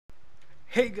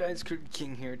Hey guys,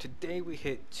 King here. Today we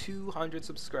hit 200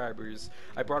 subscribers.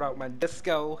 I brought out my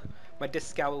disco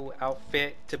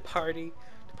outfit to parties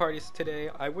today.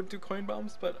 I would do coin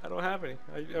bombs, but I don't have any.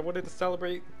 I wanted to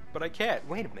celebrate, but I can't.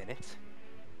 Wait a minute.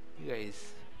 You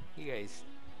guys, you guys,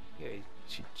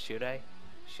 should I?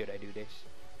 Should I do this?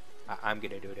 I'm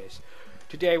gonna do this.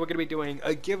 Today we're gonna be doing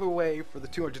a giveaway for the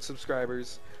 200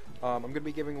 subscribers. I'm gonna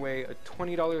be giving away a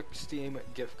 $20 Steam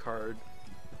gift card.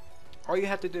 All you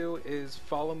have to do is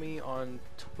follow me on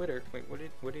Twitter. Wait,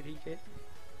 what did he get?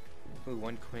 Ooh,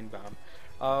 one coin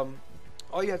bomb.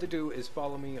 All you have to do is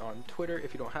follow me on Twitter.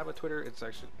 If you don't have a Twitter, it's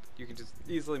actually you can just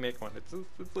easily make one. It's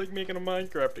like making a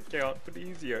Minecraft account, but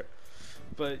easier.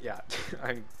 But yeah,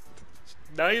 I'm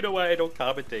now you know why I don't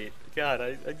commentate. God,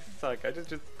 I suck. I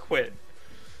just quit.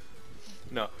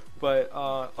 No, but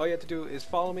all you have to do is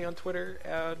follow me on Twitter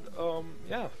and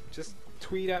yeah, just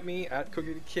tweet at me at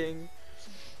Cookie the King.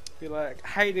 Be like,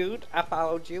 hey dude, I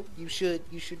followed you. You should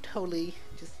totally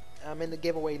just. I'm in the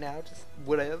giveaway now. Just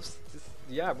whatevs. Just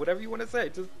yeah, whatever you want to say.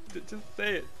 Just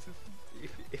say it. Just,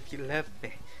 if you love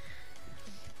me.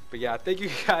 But yeah, thank you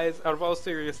guys. Out of all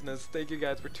seriousness, thank you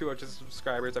guys for 200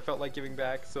 subscribers. I felt like giving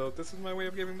back, so this is my way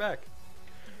of giving back.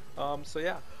 So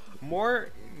yeah, more.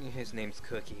 His name's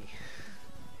Cookie.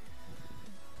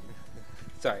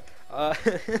 Sorry. Oh,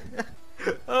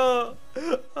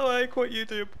 I quit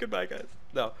YouTube. Goodbye, guys.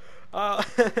 No. But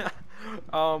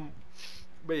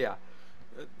yeah.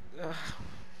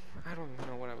 I don't even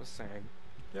know what I was saying.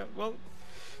 Yeah, well,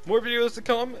 more videos to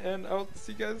come, and I'll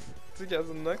see you guys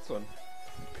in the next one.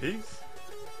 Peace.